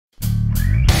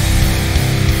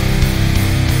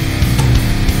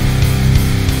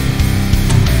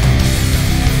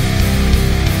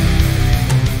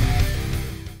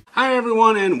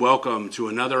everyone, and welcome to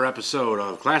another episode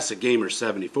of Classic Gamer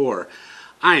 74.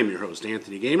 I am your host,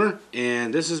 Anthony Gamer,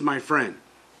 and this is my friend.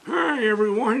 Hi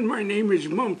everyone, my name is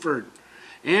Mumford,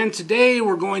 and today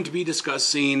we're going to be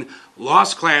discussing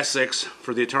Lost Classics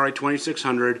for the Atari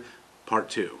 2600 Part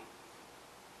 2.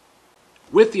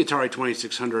 With the Atari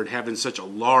 2600 having such a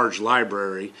large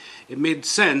library, it made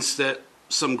sense that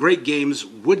some great games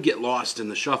would get lost in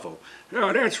the shuffle.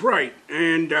 Oh, that's right.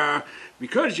 And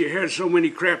because you had so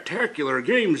many craptacular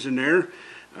games in there,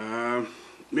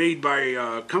 made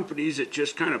by companies that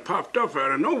just kind of popped up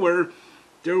out of nowhere,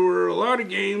 there were a lot of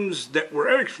games that were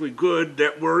actually good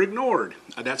that were ignored.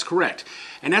 That's correct.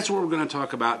 And that's what we're going to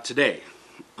talk about today.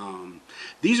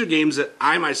 These are games that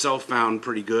I myself found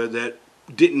pretty good that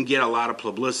didn't get a lot of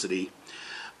publicity.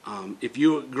 If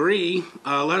you agree,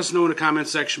 let us know in the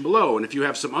comments section below. And if you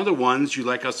have some other ones you'd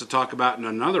like us to talk about in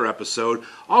another episode,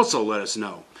 also let us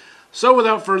know. So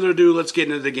without further ado, let's get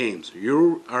into the games.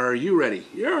 Are you ready?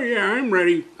 Yeah, I'm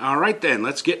ready. All right then,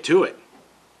 let's get to it.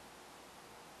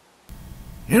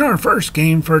 And our first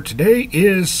game for today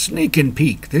is Sneak and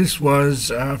Peek. This was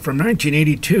from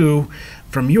 1982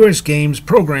 from U.S. Games,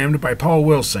 programmed by Paul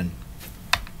Wilson.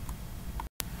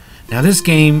 Now this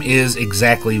game is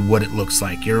exactly what it looks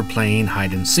like. You're playing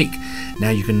hide and seek. Now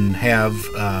you can have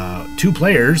two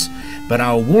players, but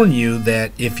I'll warn you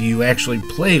that if you actually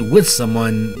play with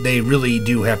someone, they really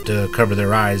do have to cover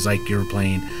their eyes like you're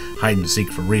playing hide and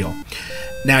seek for real.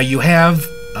 Now you have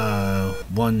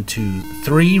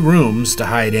 3 rooms to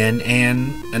hide in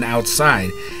and an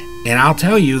outside. And I'll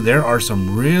tell you, there are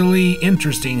some really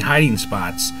interesting hiding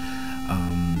spots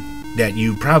that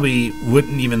you probably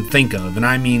wouldn't even think of. And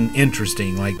I mean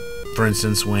interesting, like for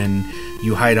instance when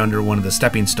you hide under one of the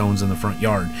stepping stones in the front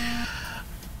yard.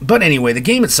 But anyway, the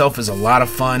game itself is a lot of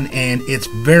fun, and it's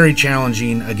very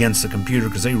challenging against the computer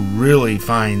because they really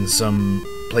find some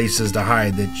places to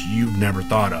hide that you've never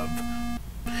thought of.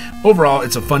 Overall,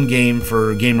 it's a fun game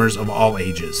for gamers of all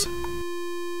ages.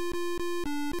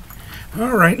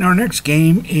 Alright, and our next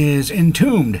game is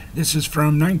Entombed. This is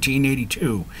from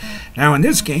 1982. Now, in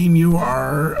this game, you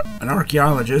are an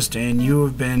archaeologist, and you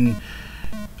have been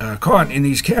caught in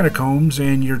these catacombs,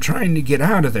 and you're trying to get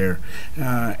out of there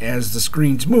as the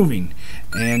screen's moving.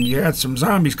 And you got some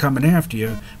zombies coming after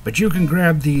you, but you can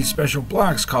grab these special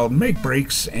blocks called make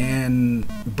breaks and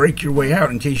break your way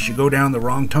out in case you go down the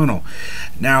wrong tunnel.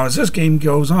 Now, as this game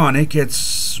goes on, it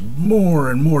gets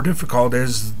more and more difficult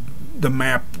as the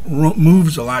map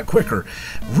moves a lot quicker.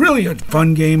 Really a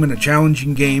fun game and a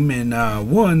challenging game, and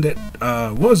one that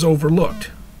was overlooked.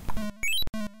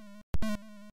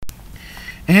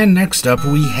 And next up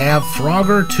we have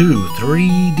Frogger 2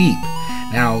 3 Deep.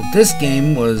 Now this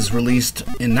game was released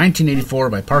in 1984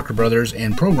 by Parker Brothers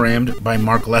and programmed by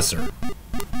Mark Lesser.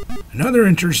 Another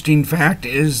interesting fact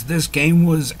is this game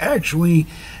was actually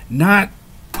not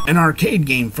an arcade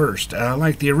game first,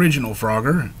 like the original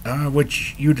Frogger,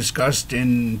 which you discussed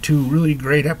in 2 really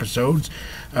great episodes.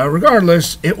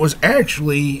 Regardless, it was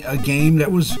actually a game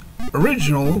that was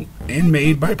original and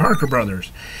made by Parker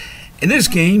Brothers. In this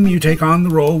game, you take on the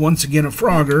role once again of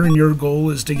Frogger, and your goal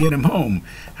is to get him home.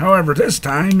 However, this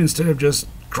time, instead of just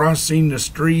crossing the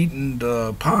street and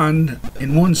the pond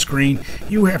in one screen,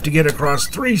 you have to get across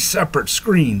 3 separate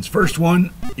screens. First one,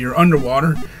 you're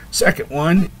underwater. Second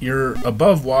one, you're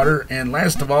above water. And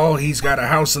last of all, he's got a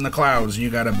house in the clouds. You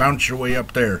got to bounce your way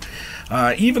up there.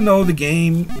 Even though the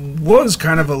game was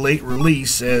kind of a late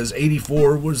release, as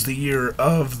 '84 was the year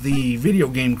of the video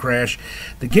game crash,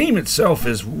 the game itself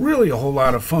is really a whole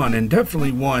lot of fun, and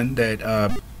definitely one that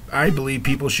I believe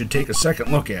people should take a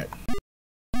second look at.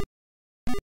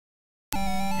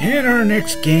 And our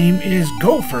next game is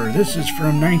Gopher. This is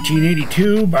from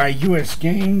 1982 by U.S.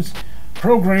 Games,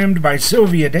 programmed by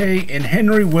Sylvia Day and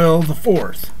Henry Will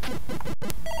IV.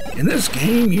 In this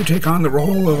game, you take on the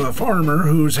role of a farmer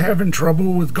who's having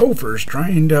trouble with gophers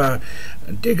trying to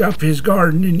dig up his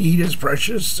garden and eat his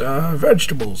precious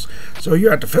vegetables. So you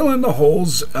have to fill in the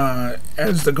holes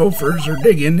as the gophers are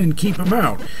digging and keep them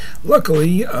out.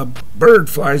 Luckily, a bird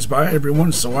flies by every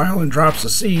once in a while and drops a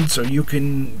seed so you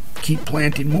can keep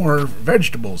planting more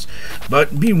vegetables.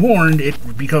 But be warned,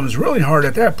 it becomes really hard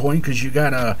at that point because you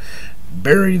gotta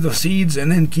bury the seeds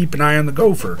and then keep an eye on the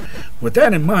gopher. With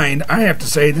that in mind, I have to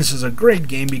say this is a great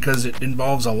game because it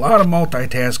involves a lot of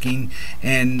multitasking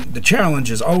and the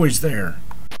challenge is always there.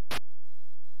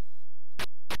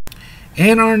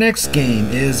 And our next game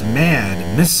is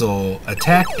M.A.D. Missile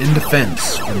Attack and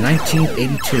Defense from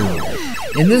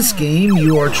 1982. In this game,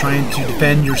 you are trying to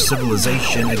defend your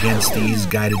civilization against these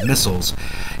guided missiles.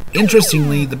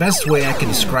 Interestingly, the best way I can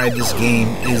describe this game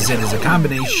is it is a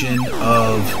combination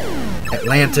of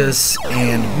Atlantis,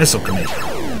 and Missile Command.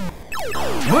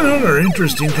 One other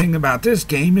interesting thing about this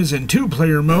game is in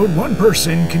two-player mode, one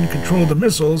person can control the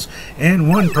missiles and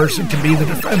one person can be the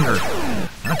defender.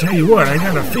 I'll tell you what, I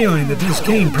got a feeling that this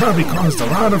game probably caused a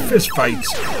lot of fist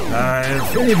fights.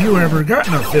 If any of you ever got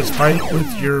in a fist fight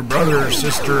with your brother or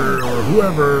sister or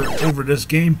whoever over this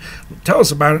game, tell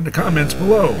us about it in the comments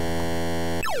below.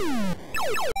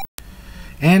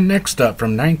 And next up,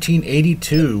 from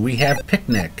 1982, we have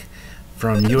Picnic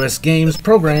from US Games,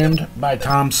 programmed by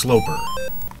Tom Sloper.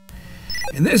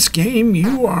 In this game,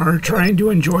 you are trying to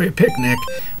enjoy a picnic,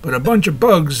 but a bunch of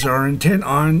bugs are intent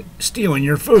on stealing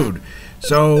your food.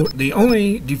 So the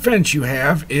only defense you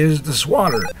have is the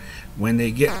swatter. When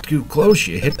they get too close,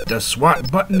 you hit the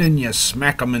SWAT button and you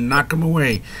smack them and knock them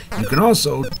away. You can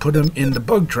also put them in the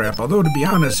bug trap, although to be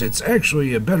honest, it's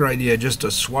actually a better idea just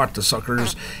to swat the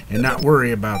suckers and not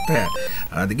worry about that.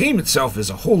 The game itself is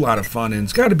a whole lot of fun, and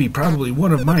it's got to be probably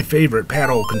one of my favorite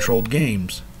paddle-controlled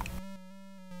games.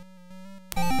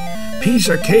 Piece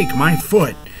of cake, my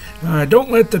foot.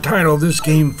 Don't let the title of this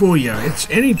game fool you. It's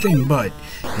anything but.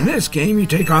 In this game, you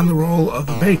take on the role of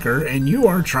a baker, and you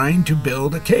are trying to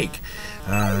build a cake.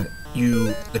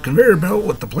 The conveyor belt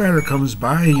with the platter comes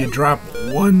by, you drop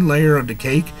one layer of the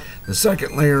cake, the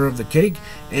second layer of the cake,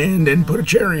 and then put a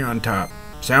cherry on top.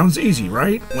 Sounds easy,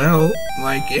 right? Well,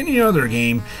 like any other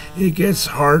game, it gets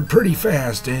hard pretty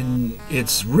fast, and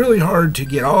it's really hard to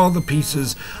get all the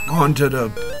pieces onto the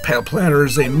platter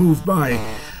as they move by.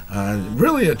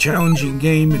 Really a challenging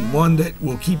game, and one that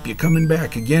will keep you coming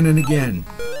back again and again.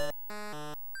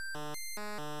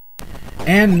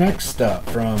 And next up,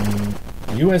 from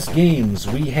US Games,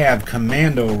 we have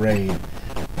Commando Raid.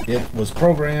 It was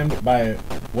programmed by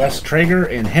Wes Traeger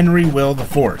and Henry Will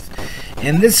IV.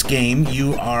 In this game,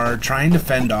 you are trying to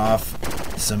fend off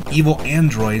some evil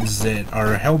androids that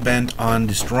are hell-bent on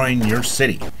destroying your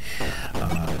city.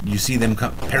 You see them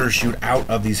parachute out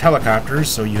of these helicopters,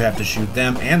 so you have to shoot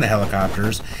them and the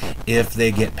helicopters. If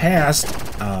they get past,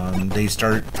 they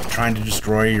start trying to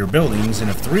destroy your buildings, and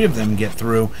if 3 of them get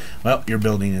through, well, your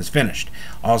building is finished.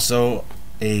 Also,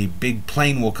 a big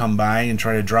plane will come by and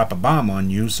try to drop a bomb on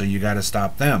you, so you got to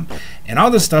stop them. And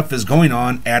all this stuff is going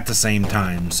on at the same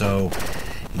time, so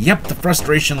yep, the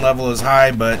frustration level is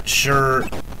high, but sure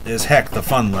as heck the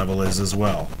fun level is as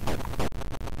well.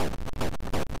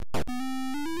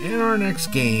 And our next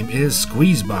game is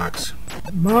Squeeze Box.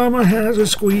 Mama has a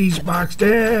squeeze box,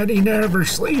 Daddy never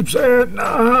sleeps at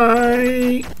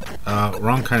night.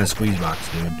 Wrong kind of squeeze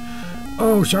box, dude.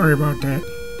 Oh, sorry about that.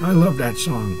 I love that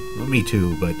song. Well, me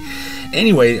too, but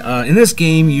anyway, in this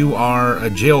game you are a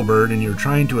jailbird and you're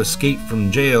trying to escape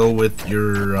from jail with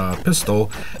your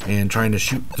pistol and trying to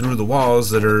shoot through the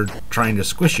walls that are trying to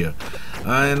squish you.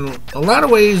 In a lot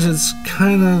of ways it's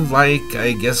kind of like,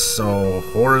 I guess, a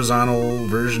horizontal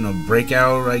version of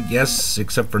Breakout, I guess,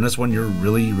 except for in this one you're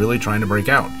really trying to break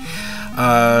out.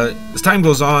 As time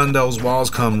goes on, those walls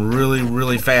come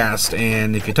really fast,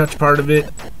 and if you touch part of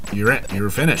it, you're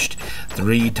finished.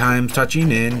 3 times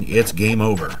touching and it's game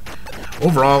over.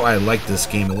 Overall, I like this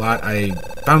game a lot. I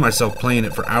found myself playing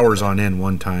it for hours on end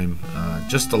one time.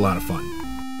 Just a lot of fun.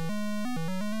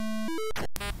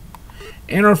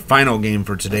 And our final game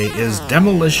for today is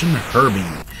Demolition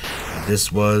Herbie.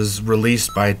 This was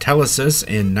released by Telesis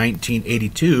in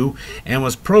 1982 and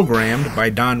was programmed by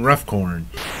Don Ruffcorn.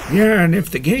 Yeah, and if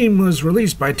the game was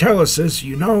released by Telesis,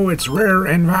 you know it's rare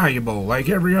and valuable, like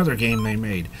every other game they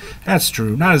made. That's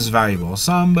true, not as valuable as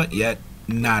some, but yet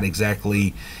not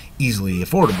exactly easily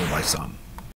affordable by some.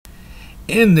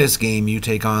 In this game, you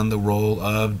take on the role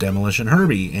of Demolition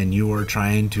Herbie, and you are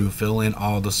trying to fill in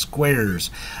all the squares.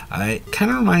 It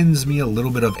kind of reminds me a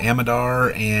little bit of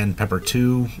M.A.D and Pepper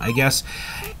 2, I guess.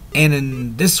 And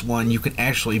in this one, you can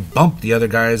actually bump the other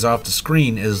guys off the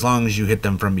screen as long as you hit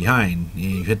them from behind.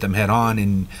 You hit them head on,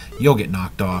 and you'll get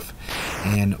knocked off.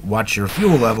 And watch your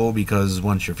fuel level, because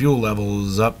once your fuel level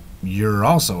is up, you're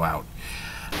also out.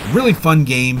 Really fun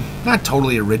game, not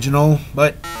totally original,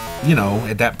 but you know,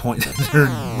 at that point there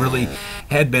really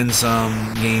had been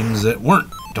some games that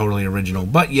weren't totally original,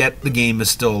 but yet the game is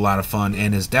still a lot of fun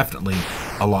and is definitely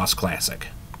a lost classic.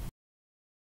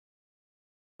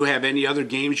 If you have any other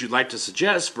games you'd like to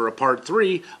suggest for a part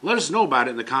 3, let us know about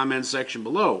it in the comments section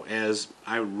below, as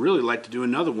I would really like to do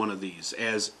another one of these,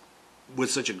 as with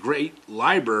such a great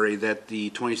library that the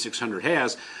 2600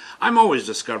 has, I'm always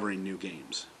discovering new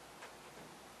games.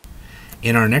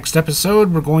 In our next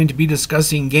episode, we're going to be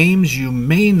discussing games you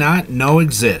may not know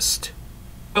exist.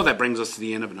 Well, that brings us to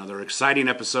the end of another exciting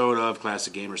episode of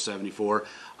Classic Gamer 74.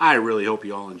 I really hope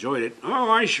you all enjoyed it.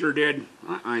 Oh, I sure did.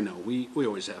 I know, we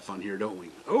always have fun here, don't we?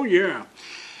 Oh, yeah.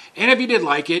 And if you did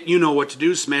like it, you know what to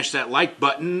do. Smash that like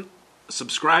button.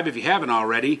 Subscribe if you haven't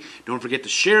already. Don't forget to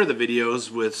share the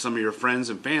videos with some of your friends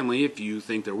and family if you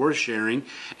think they're worth sharing.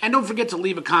 And don't forget to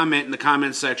leave a comment in the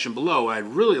comment section below. I'd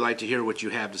really like to hear what you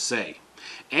have to say.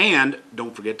 And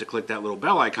don't forget to click that little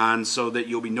bell icon so that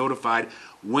you'll be notified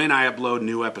when I upload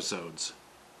new episodes.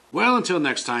 Well, until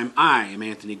next time, I am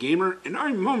Anthony Gamer, and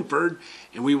I'm Mumford,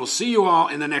 and we will see you all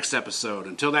in the next episode.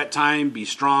 Until that time, be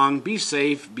strong, be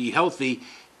safe, be healthy,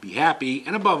 be happy,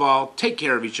 and above all, take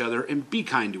care of each other and be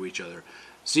kind to each other.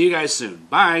 See you guys soon.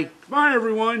 Bye. Bye,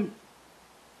 everyone.